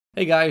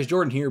Hey guys,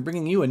 Jordan here,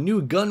 bringing you a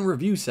new gun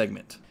review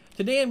segment.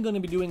 Today I'm going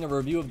to be doing a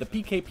review of the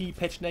PKP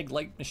Pecheneg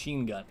light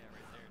machine gun.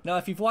 Now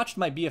if you've watched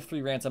my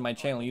BF3 rants on my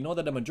channel, you know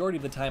that a majority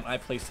of the time I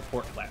play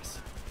support class.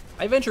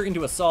 I venture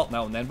into assault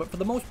now and then, but for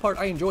the most part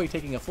I enjoy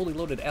taking a fully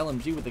loaded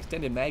LMG with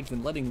extended mags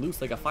and letting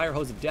loose like a fire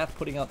hose of death,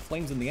 putting out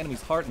flames in the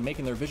enemy's heart and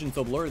making their vision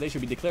so blurry they should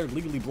be declared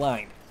legally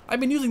blind. I've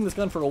been using this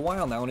gun for a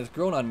while now and it's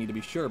grown on me to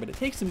be sure, but it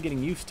takes some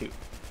getting used to.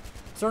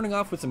 Starting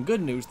off with some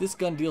good news, this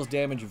gun deals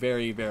damage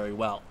very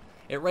well.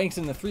 It ranks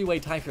in the three-way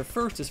tie for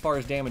first as far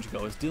as damage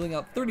goes, dealing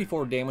out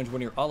 34 damage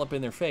when you're all up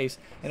in their face,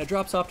 and it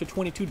drops off to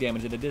 22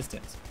 damage at a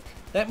distance.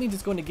 That means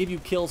it's going to give you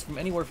kills from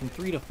anywhere from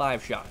 3 to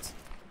 5 shots.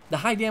 The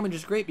high damage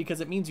is great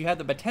because it means you have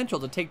the potential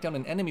to take down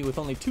an enemy with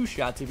only 2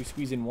 shots if you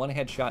squeeze in 1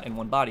 headshot and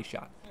 1 body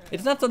shot.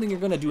 It's not something you're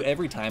going to do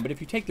every time, but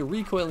if you take the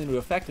recoil into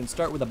effect and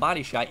start with a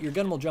body shot, your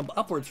gun will jump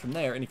upwards from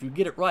there, and if you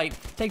get it right,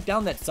 take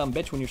down that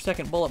sumbitch when your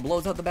second bullet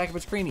blows out the back of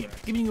its cranium,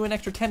 giving you an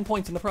extra 10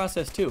 points in the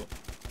process too.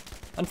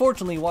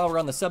 Unfortunately, while we're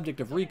on the subject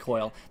of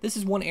recoil, this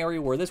is one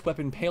area where this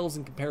weapon pales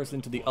in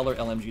comparison to the other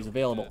LMGs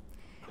available.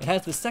 It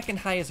has the second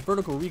highest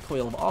vertical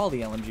recoil of all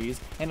the LMGs,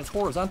 and its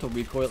horizontal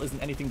recoil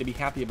isn't anything to be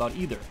happy about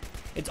either.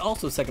 It's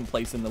also second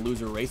place in the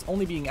loser race,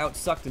 only being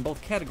outsucked in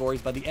both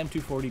categories by the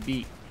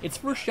M240B. Its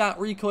first shot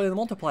recoil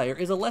multiplier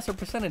is a lesser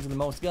percentage than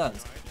most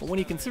guns, but when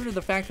you consider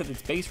the fact that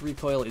its base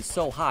recoil is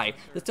so high,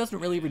 this doesn't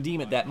really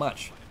redeem it that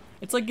much.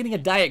 It's like getting a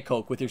Diet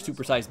Coke with your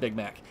supersized Big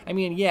Mac. I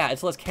mean, yeah,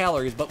 it's less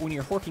calories, but when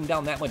you're horking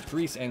down that much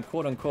grease and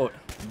quote-unquote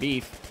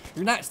beef,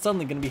 you're not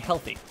suddenly going to be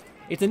healthy.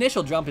 Its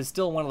initial jump is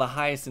still one of the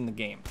highest in the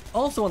game.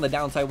 Also on the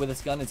downside with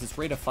this gun is its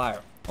rate of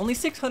fire. Only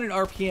 600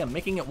 RPM,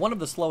 making it one of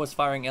the slowest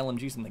firing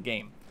LMGs in the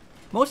game.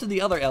 Most of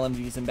the other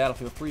LMGs in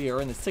Battlefield 3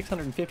 are in the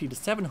 650 to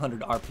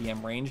 700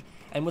 RPM range,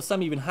 and with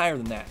some even higher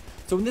than that.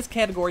 So in this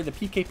category, the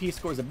PKP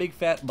scores a big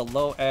fat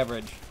below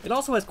average. It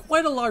also has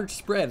quite a large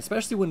spread,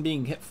 especially when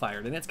being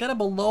hip-fired, and it's got a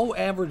below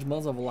average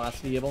muzzle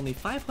velocity of only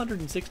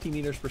 560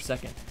 meters per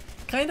second.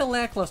 Kinda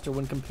lackluster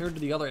when compared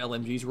to the other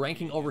LMGs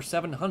ranking over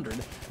 700,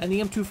 and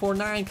the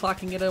M249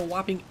 clocking at a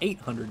whopping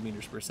 800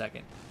 meters per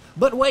second.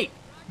 But wait!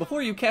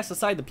 Before you cast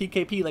aside the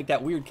PKP like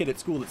that weird kid at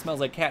school that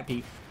smells like cat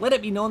pee, let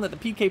it be known that the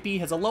PKP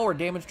has a lower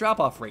damage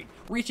drop-off rate,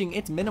 reaching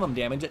its minimum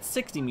damage at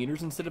 60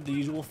 meters instead of the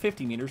usual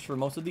 50 meters for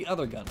most of the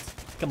other guns.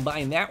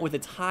 Combine that with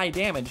its high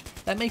damage,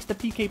 that makes the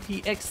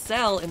PKP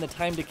excel in the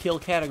time to kill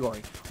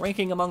category,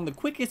 ranking among the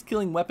quickest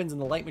killing weapons in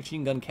the light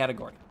machine gun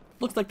category.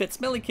 Looks like that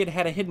smelly kid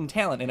had a hidden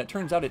talent and it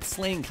turns out it's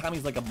slaying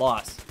commies like a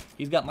boss.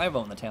 He's got my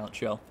vote in the talent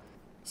show.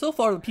 So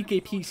far, the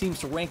PKP seems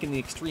to rank in the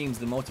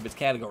extremes in most of its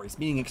categories,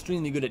 being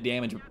extremely good at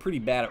damage but pretty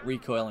bad at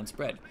recoil and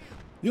spread.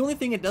 The only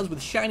thing it does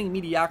with shining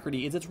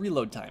mediocrity is its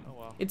reload time.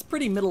 It's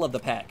pretty middle of the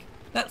pack.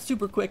 Not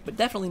super quick, but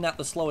definitely not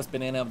the slowest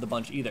banana of the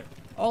bunch either.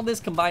 All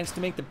this combines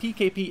to make the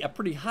PKP a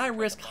pretty high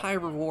risk, high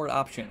reward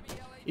option.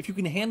 If you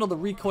can handle the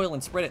recoil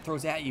and spread it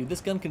throws at you,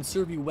 this gun can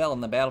serve you well in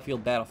the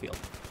battlefield.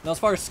 Now as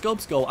far as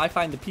scopes go, I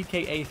find the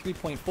PKA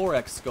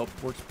 3.4x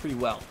scope works pretty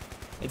well.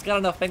 It's got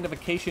enough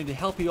magnification to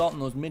help you out in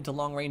those mid to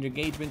long range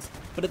engagements,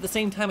 but at the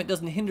same time it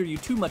doesn't hinder you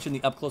too much in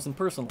the up close and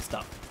personal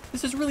stuff.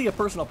 This is really a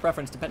personal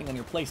preference depending on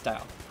your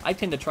playstyle. I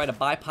tend to try to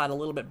bipod a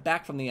little bit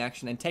back from the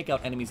action and take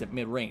out enemies at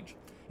mid range.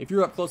 If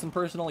you're up close and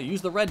personal,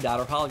 use the red dot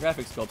or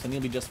holographic scopes and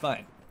you'll be just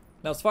fine.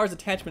 Now as far as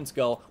attachments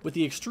go, with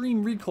the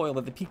extreme recoil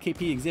that the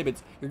PKP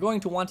exhibits, you're going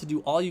to want to do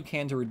all you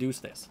can to reduce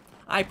this.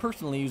 I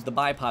personally use the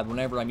bipod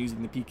whenever I'm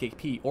using the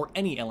PKP, or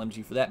any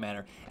LMG for that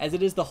matter, as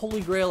it is the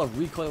holy grail of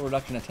recoil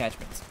reduction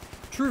attachments.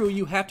 True,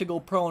 you have to go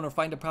prone or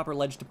find a proper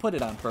ledge to put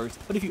it on first,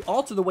 but if you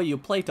alter the way you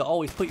play to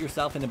always put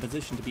yourself in a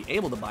position to be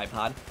able to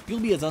bipod, you'll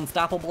be as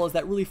unstoppable as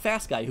that really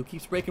fast guy who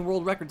keeps breaking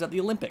world records at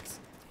the Olympics.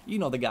 You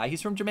know the guy,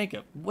 he's from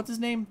Jamaica. What's his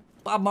name?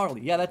 Bob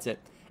Marley, yeah, that's it.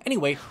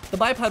 Anyway, the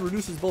bipod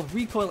reduces both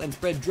recoil and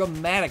spread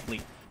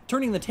dramatically,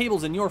 turning the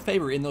tables in your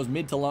favor in those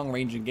mid to long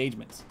range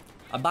engagements.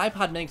 A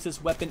bipod makes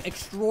this weapon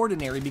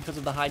extraordinary because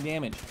of the high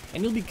damage,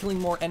 and you'll be killing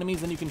more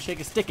enemies than you can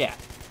shake a stick at.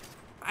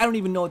 I don't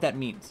even know what that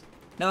means.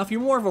 Now if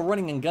you're more of a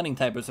running and gunning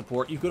type of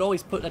support, you could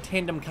always put a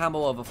tandem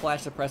combo of a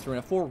flash suppressor and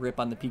a foregrip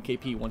on the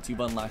PKP once you've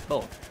unlocked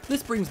both.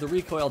 This brings the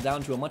recoil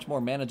down to a much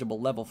more manageable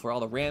level for all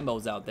the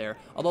Rambos out there,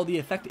 although the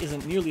effect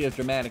isn't nearly as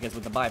dramatic as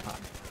with the bipod.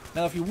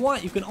 Now if you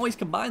want, you can always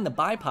combine the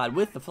bipod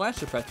with the flash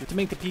suppressor to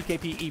make the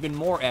PKP even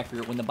more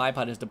accurate when the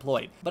bipod is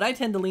deployed, but I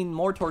tend to lean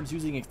more towards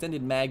using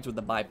extended mags with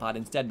the bipod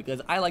instead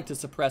because I like to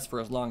suppress for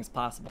as long as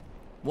possible.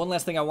 One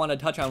last thing I want to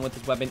touch on with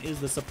this weapon is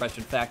the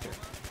suppression factor.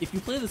 If you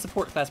play the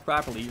support class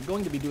properly, you're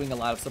going to be doing a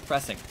lot of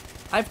suppressing.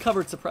 I've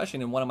covered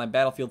suppression in one of my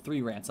Battlefield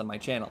 3 rants on my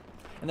channel,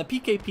 and the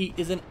PKP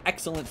is an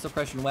excellent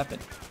suppression weapon.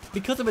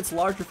 Because of its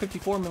larger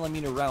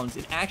 54mm rounds,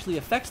 it actually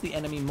affects the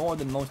enemy more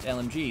than most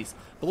LMGs,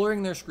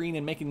 blurring their screen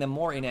and making them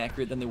more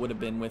inaccurate than they would have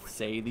been with,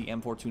 say, the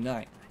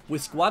M429.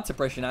 With squad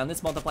suppression on,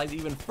 this multiplies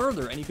even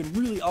further, and you can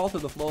really alter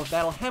the flow of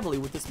battle heavily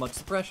with this much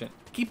suppression.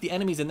 Keep the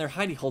enemies in their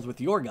hidey holes with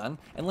your gun,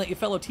 and let your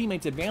fellow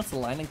teammates advance the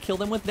line and kill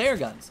them with their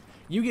guns.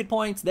 You get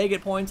points, they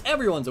get points,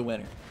 everyone's a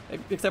winner.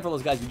 Except for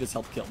those guys you just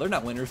helped kill. They're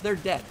not winners, they're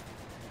dead.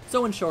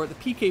 So in short, the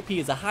PKP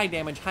is a high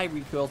damage, high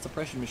recoil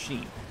suppression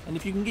machine, and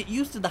if you can get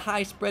used to the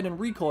high spread and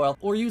recoil,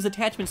 or use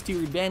attachments to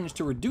your advantage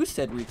to reduce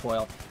said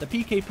recoil, the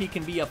PKP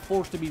can be a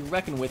force to be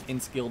reckoned with in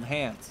skilled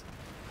hands.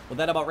 Well,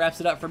 that about wraps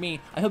it up for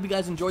me. I hope you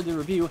guys enjoyed the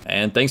review,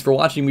 and thanks for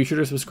watching. Be sure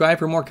to subscribe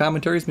for more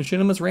commentaries,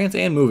 machinimas, rants,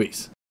 and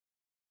movies.